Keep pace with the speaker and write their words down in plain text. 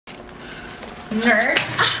Nerd.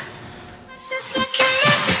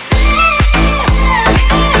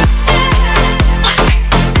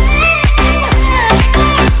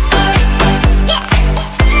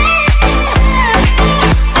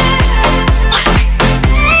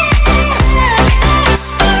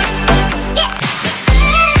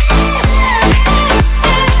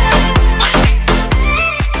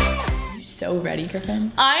 So ready,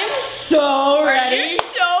 Griffin? I'm so ready. Are you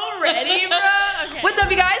so ready, bro? Okay. What's up,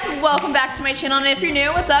 you guys? Welcome back to my channel, and if you're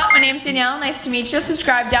new, what's up? My name's Danielle. Nice to meet you.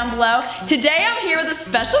 Subscribe down below. Today, I'm here with a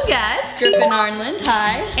special guest, Griffin Arnland,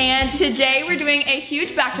 hi. And today, we're doing a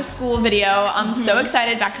huge back-to-school video. I'm so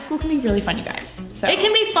excited. Back to school can be really fun, you guys. So It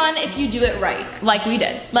can be fun if you do it right. like we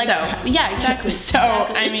did. Like, so, yeah, exactly.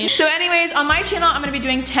 I mean, so anyways, on my channel, I'm gonna be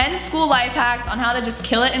doing 10 school life hacks on how to just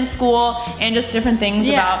kill it in school and just different things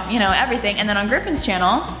about, you know, everything. And then on Griffin's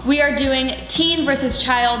channel, we are doing teen versus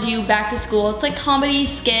child you back to school. It's like comedy,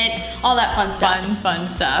 skit, all that fun stuff. Fun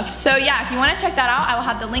stuff. So yeah, if you want to check that out, I will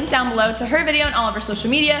have the link down below to her video and all of her social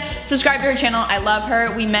media. Subscribe to her channel. I love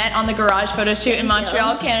her. We met on the garage photo shoot in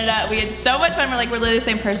Montreal, Canada. We had so much fun. We're literally the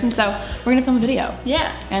same person. So we're gonna film a video.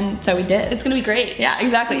 Yeah. And so we did. It's gonna be great. Yeah,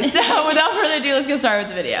 exactly. So without further ado, let's get started with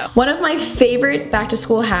the video. One of my favorite back to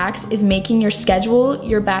school hacks is making your schedule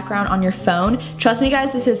your background on your phone. Trust me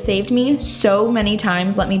guys, this has saved me so many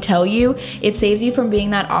times, let me tell you. It saves you from being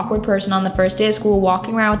that awkward person on the first day of school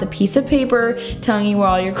walking around with a piece of paper telling you where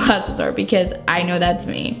all your classes are, because I know that's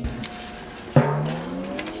me.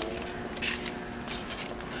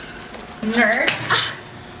 Nerd.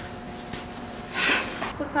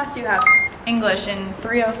 What class do you have? English in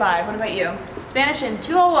 305. What about you? Spanish in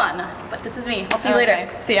 201, but this is me. I'll see you later.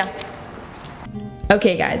 See ya.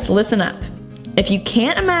 Okay guys, listen up. If you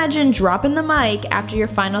can't imagine dropping the mic after your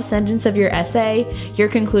final sentence of your essay, your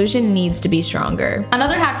conclusion needs to be stronger.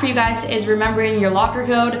 Another hack for you guys is remembering your locker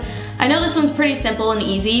code. I know this one's pretty simple and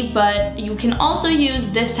easy, but you can also use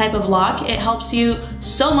this type of lock. It helps you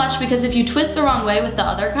so much because if you twist the wrong way with the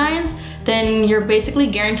other kinds, then you're basically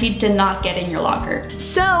guaranteed to not get in your locker.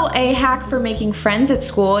 So a hack for making friends at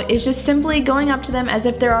school is just simply going up to them as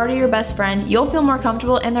if they're already your best friend. You'll feel more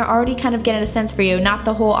comfortable and they're already kind of getting a sense for you, not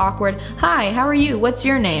the whole awkward, hi, how are you? What's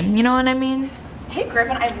your name? You know what I mean? Hey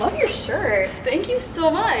Griffin, I love your shirt. Thank you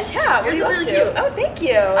so much. Yeah, yours is really cute. Oh, thank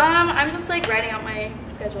you. I'm just like writing out my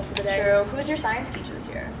schedule for the day. True. Who's your science teacher this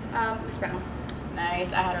year? Miss Brown.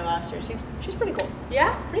 Nice. I had her last year. She's pretty cool.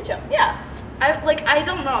 Yeah? Pretty chill. Yeah. I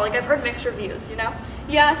don't know, like I've heard mixed reviews, you know?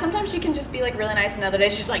 Yeah, sometimes she can just be like really nice and other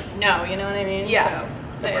days she's like, no, you know what I mean? Yeah.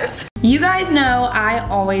 So, it's the worst. You guys know I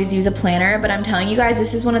always use a planner, but I'm telling you guys,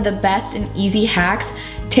 this is one of the best and easy hacks.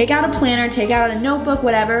 Take out a planner, take out a notebook,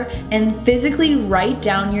 whatever, and physically write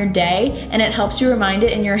down your day, and it helps you remind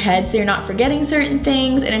it in your head so you're not forgetting certain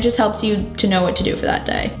things, and it just helps you to know what to do for that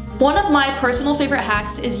day. One of my personal favorite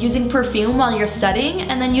hacks is using perfume while you're studying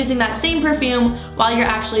and then using that same perfume while you're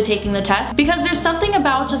actually taking the test, because there's something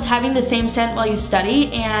about just having the same scent while you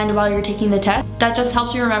study and while you're taking the test that just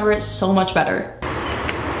helps you remember it so much better.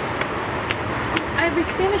 I have a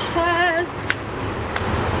Spanish test.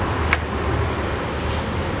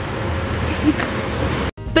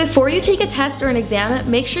 Before you take a test or an exam,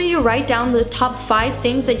 make sure you write down the top 5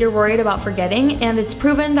 things that you're worried about forgetting, and it's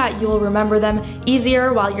proven that you will remember them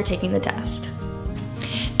easier while you're taking the test.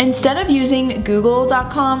 Instead of using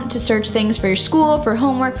google.com to search things for your school, for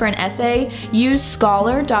homework, for an essay, use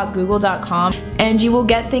scholar.google.com and you will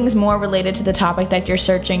get things more related to the topic that you're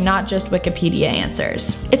searching, not just Wikipedia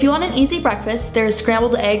answers. If you want an easy breakfast, there's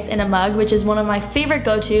scrambled eggs in a mug, which is one of my favorite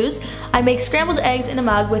go-tos. I make scrambled eggs in a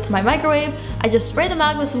mug with my microwave. I just spray the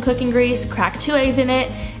mug with some cooking grease, crack 2 eggs in it,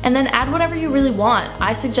 and then add whatever you really want.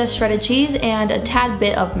 I suggest shredded cheese and a tad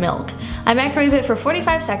bit of milk. I microwave it for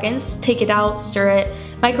 45 seconds, take it out, stir it,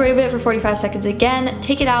 microwave it for 45 seconds again,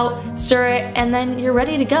 take it out, stir it, and then you're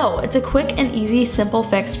ready to go. It's a quick and easy, simple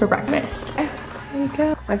fix for breakfast. There you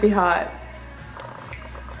go. Might be hot.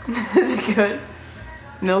 Is it good?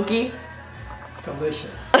 Milky?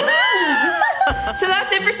 Delicious. So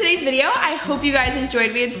that's it for today's video. I hope you guys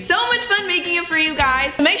enjoyed. We had so much fun making it for you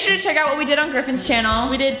guys. Make sure to check out what we did on Griffin's channel.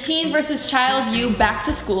 We did teen versus child you back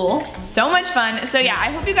to school. So much fun. So yeah,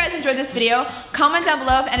 I hope you guys enjoyed this video. Comment down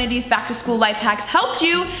below if any of these back to school life hacks helped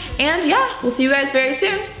you. And yeah, we'll see you guys very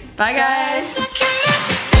soon. Bye guys.